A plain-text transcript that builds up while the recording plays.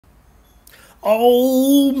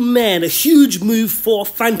Oh man, a huge move for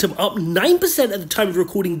Fantom, up 9% at the time of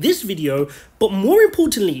recording this video, but more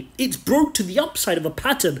importantly, it's broke to the upside of a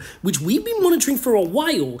pattern which we've been monitoring for a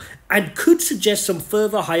while and could suggest some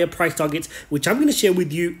further higher price targets, which I'm going to share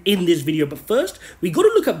with you in this video. But first, we got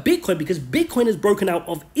to look at Bitcoin because Bitcoin has broken out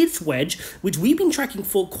of its wedge, which we've been tracking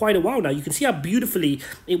for quite a while now. You can see how beautifully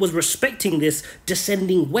it was respecting this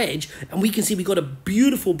descending wedge, and we can see we got a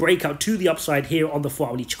beautiful breakout to the upside here on the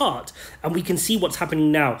 4-hourly chart, and we can see what's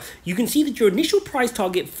happening now. You can see that your initial price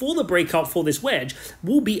target for the breakout for this wedge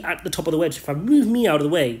will be at the top of the wedge. If I move me out of the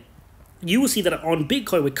way, you will see that on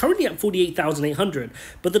Bitcoin, we're currently at 48,800,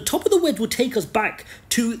 but the top of the wedge will take us back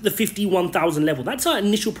to the 51,000 level. That's our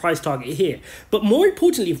initial price target here. But more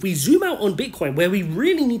importantly, if we zoom out on Bitcoin, where we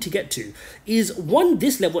really need to get to is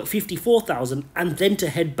this level at 54,000, and then to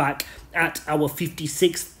head back at our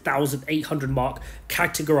 56,800 mark,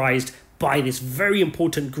 categorized by this very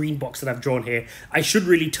important green box that I've drawn here. I should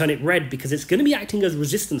really turn it red because it's going to be acting as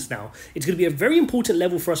resistance now. It's going to be a very important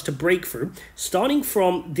level for us to break through, starting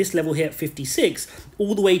from this level here at 56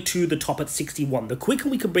 all the way to the top at 61. The quicker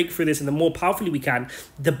we can break through this and the more powerfully we can,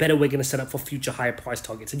 the better we're going to set up for future higher price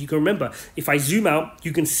targets. And you can remember, if I zoom out,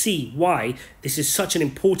 you can see why this is such an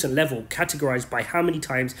important level, categorized by how many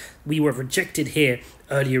times we were rejected here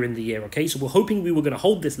earlier in the year. Okay, so we're hoping we were going to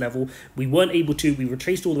hold this level. We weren't able to. We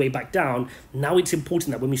retraced all the way back down. Now it's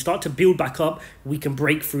important that when we start to build back up, we can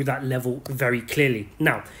break through that level very clearly.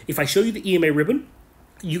 Now, if I show you the EMA ribbon,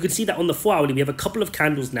 you can see that on the 4-hourly, we have a couple of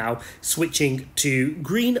candles now switching to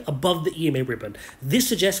green above the EMA ribbon. This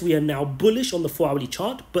suggests we are now bullish on the 4-hourly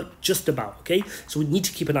chart, but just about, okay? So we need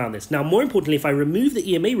to keep an eye on this. Now, more importantly, if I remove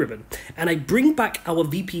the EMA ribbon and I bring back our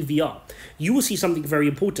VPVR, you will see something very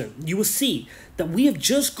important. You will see that we have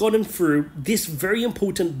just gotten through this very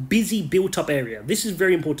important, busy built-up area. This is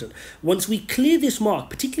very important. Once we clear this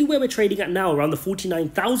mark, particularly where we're trading at now, around the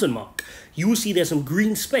 49,000 mark, you will see there's some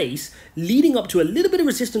green space leading up to a little bit of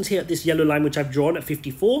resistance here at this yellow line, which I've drawn at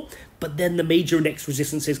 54, but then the major next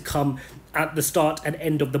resistances come at the start and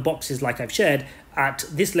end of the boxes, like I've shared, at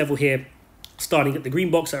this level here, starting at the green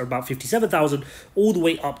box at about 57,000, all the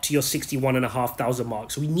way up to your 61,500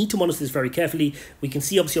 mark. So we need to monitor this very carefully. We can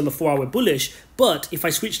see obviously on the 4-hour bullish, but if I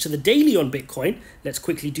switch to the daily on Bitcoin, let's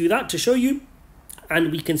quickly do that to show you. And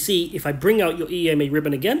we can see if I bring out your EMA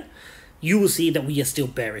ribbon again, you will see that we are still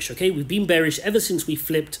bearish, okay? We've been bearish ever since we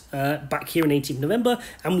flipped back here in 18th November,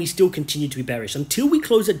 and we still continue to be bearish. Until we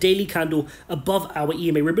close a daily candle above our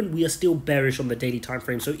EMA ribbon, we are still bearish on the daily time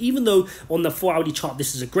frame. So even though on the 4-hourly chart,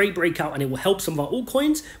 this is a great breakout and it will help some of our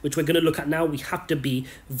altcoins, which we're going to look at now, we have to be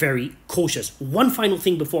very cautious. One final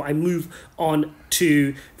thing before I move on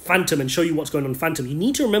to Fantom and show you what's going on in Fantom. You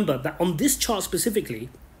need to remember that on this chart specifically,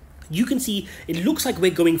 you can see it looks like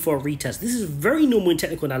we're going for a retest. This is very normal in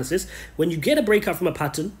technical analysis. When you get a breakout from a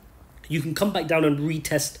pattern, you can come back down and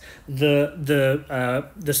retest the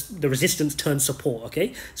resistance turn support,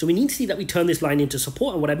 okay? So we need to see that we turn this line into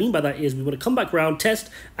support, and what I mean by that is we want to come back around, test,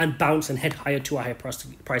 and bounce and head higher to a higher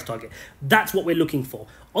price target. That's what we're looking for.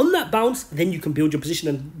 On that bounce, then you can build your position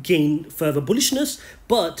and gain further bullishness,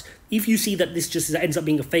 but if you see that this just ends up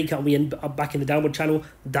being a fake out and we end up back in the downward channel,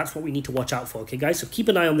 that's what we need to watch out for, okay, guys? So keep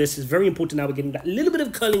an eye on this. It's very important now. We're getting that little bit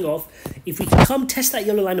of curling off. If we can come test that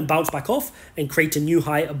yellow line and bounce back off and create a new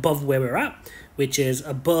high above where we're at, which is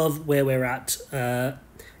above where we're at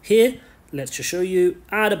here, let's just show you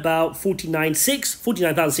at about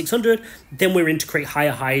 49,600, then we're in to create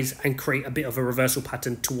higher highs and create a bit of a reversal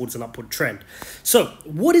pattern towards an upward trend. So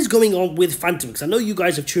what is going on with Fantom? Because I know you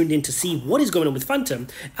guys have tuned in to see what is going on with Fantom,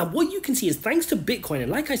 and what you can see is thanks to Bitcoin, and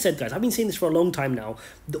like I said, guys, I've been saying this for a long time now,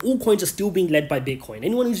 the altcoins are still being led by Bitcoin.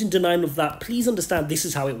 Anyone who's in denial of that, please understand this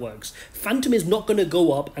is how it works. Fantom is not going to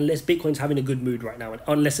go up unless Bitcoin's having a good mood right now,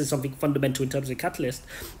 unless there's something fundamental in terms of a catalyst.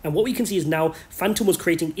 And what we can see is now Fantom was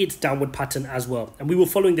creating its downward pattern as well, and we were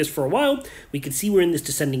following this for a while. We could see we're in this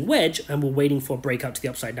descending wedge and we're waiting for a breakout to the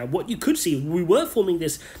upside. Now what you could see, we were forming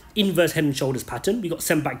this inverse head and shoulders pattern. We got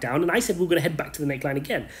sent back down, and I said we we're going to head back to the neckline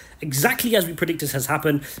again, exactly as we predicted has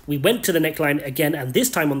happened. We went to the neckline again, and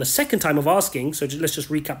this time on the second time of asking, so let's just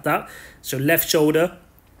recap that. So left shoulder,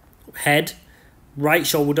 head, right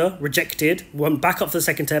shoulder, rejected, went back up for the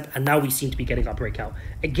second step, and now we seem to be getting our breakout.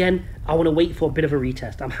 Again, I want to wait for a bit of a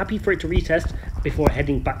retest. I'm happy for it to retest before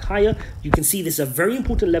heading back higher. You can see this is a very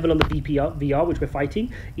important level on the VR, which we're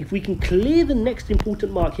fighting. If we can clear the next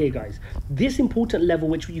important mark here, guys, this important level,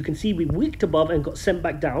 which you can see we wicked above and got sent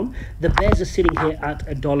back down, the bears are sitting here at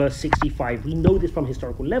 $1.65. We know this from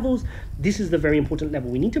historical levels. This is the very important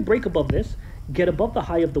level. We need to break above this, get above the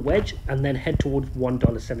high of the wedge, and then head towards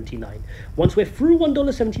 $1.79. Once we're through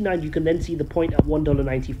 $1.79, you can then see the point at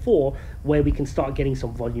 $1.94 where we can start getting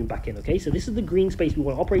some volume back in, okay? So this is the green space we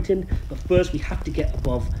want to operate in, but first we have to get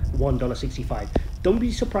above $1.65. Don't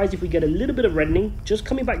be surprised if we get a little bit of reddening, just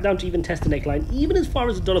coming back down to even test the neckline, even as far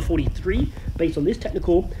as $1.43 based on this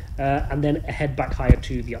technical, and then head back higher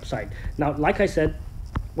to the upside. Now, like I said,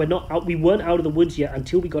 we weren't out of the woods yet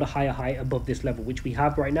until we got a higher high above this level, which we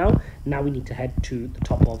have right now. Now we need to head to the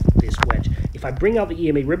top of this wedge. If I bring out the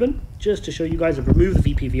EMA ribbon, just to show you guys and remove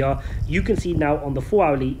the VPVR, you can see now on the 4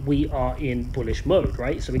 hourly, we are in bullish mode,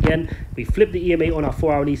 right? So again, we flip the EMA on our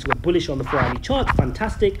 4 hourly, so we're bullish on the 4 hourly chart,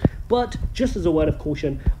 fantastic. But just as a word of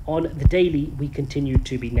caution, on the daily, we continue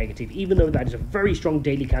to be negative, even though that is a very strong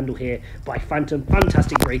daily candle here by Fantom.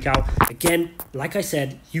 Fantastic breakout. Again, like I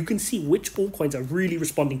said, you can see which altcoins are really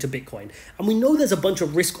responding to Bitcoin. And we know there's a bunch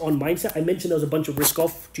of risk on mindset. I mentioned there was a bunch of risk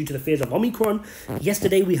off due to the fears of Omicron.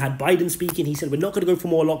 Yesterday, we had Biden speaking. He said, we're not going to go for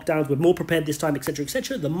more lockdowns. We're more prepared this time, etc.,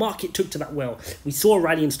 etc. The market took to that well. We saw a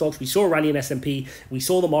rally in stocks. We saw a rally in S&P. We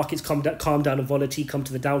saw the markets calm down and volatility come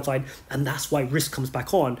to the downside. And that's why risk comes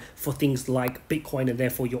back on for things like Bitcoin and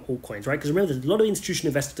therefore your altcoins, right? Because remember, there's a lot of institutional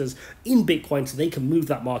investors in Bitcoin, so they can move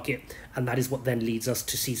that market, and that is what then leads us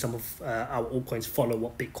to see some of our altcoins follow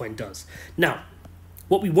what Bitcoin does. Now,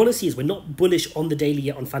 what we want to see is we're not bullish on the daily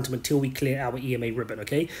yet on Fantom until we clear our EMA ribbon,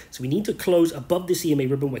 okay? So we need to close above this EMA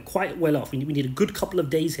ribbon. We're quite well off. We need a good couple of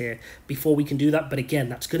days here before we can do that. But again,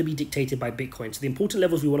 that's going to be dictated by Bitcoin. So the important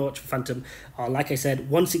levels we want to watch for Fantom are, like I said,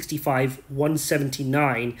 165,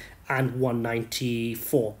 179, and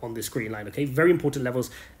 194 on this green line, okay? Very important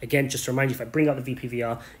levels. Again, just to remind you, if I bring out the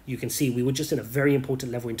VPVR, you can see we were just in a very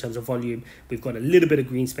important level in terms of volume. We've got a little bit of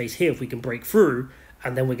green space here if we can break through,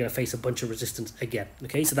 and then we're going to face a bunch of resistance again,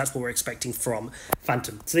 okay? So that's what we're expecting from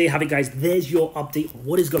Fantom. So there you have it, guys. There's your update on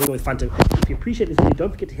what is going on with Fantom. If you appreciate this video,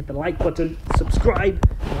 don't forget to hit the like button, subscribe.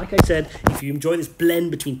 And like I said, if you enjoy this blend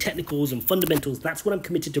between technicals and fundamentals, that's what I'm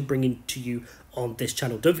committed to bringing to you on this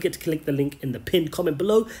channel. Don't forget to click the link in the pinned comment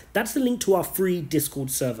below. That's the link to our free Discord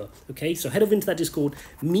server, okay? So head over into that Discord,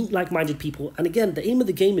 meet like-minded people. And again, the aim of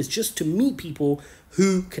the game is just to meet people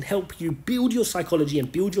who can help you build your psychology and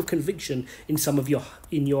build your conviction in some of your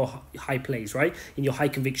high plays, right? In your high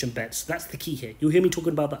conviction bets. That's the key here. You'll hear me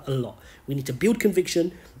talking about that a lot. We need to build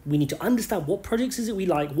conviction. We need to understand what projects is it we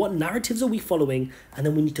like, what narratives are we following, and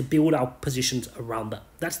then we need to build our positions around that.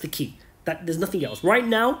 That's the key. There's nothing else. Right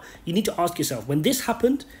now, you need to ask yourself, when this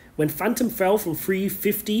happened, when Fantom fell from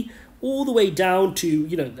 350 all the way down to,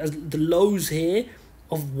 you know, the lows here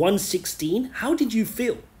of 116, how did you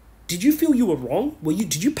feel? Did you feel you were wrong?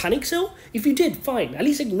 Did you panic sell? If you did, fine. At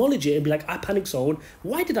least acknowledge it and be like, I panic sold.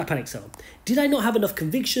 Why did I panic sell? Did I not have enough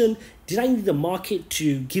conviction? Did I need the market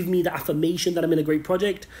to give me the affirmation that I'm in a great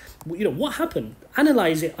project? You know, what happened?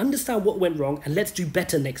 Analyze it, understand what went wrong, and let's do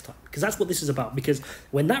better next time. Because that's what this is about. Because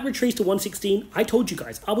when that retraced to 116, I told you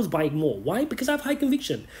guys, I was buying more. Why? Because I have high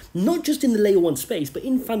conviction. Not just in the layer 1 space, but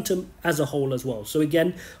in Fantom as a whole as well. So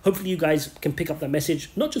again, hopefully you guys can pick up that message,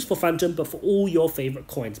 not just for Fantom, but for all your favorite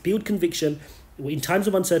coins. Build conviction. In times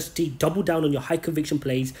of uncertainty, double down on your high conviction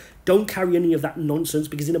plays. Don't carry any of that nonsense,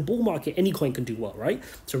 because in a bull market, any coin can do well, right?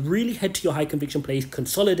 So really head to your high conviction plays,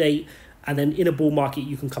 consolidate, and then in a bull market,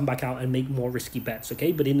 you can come back out and make more risky bets,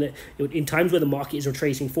 okay? But in times where the market is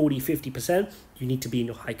retracing 40, 50%, you need to be in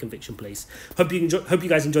your high conviction plays. Hope you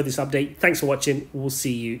guys enjoyed this update. Thanks for watching. We'll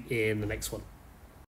see you in the next one.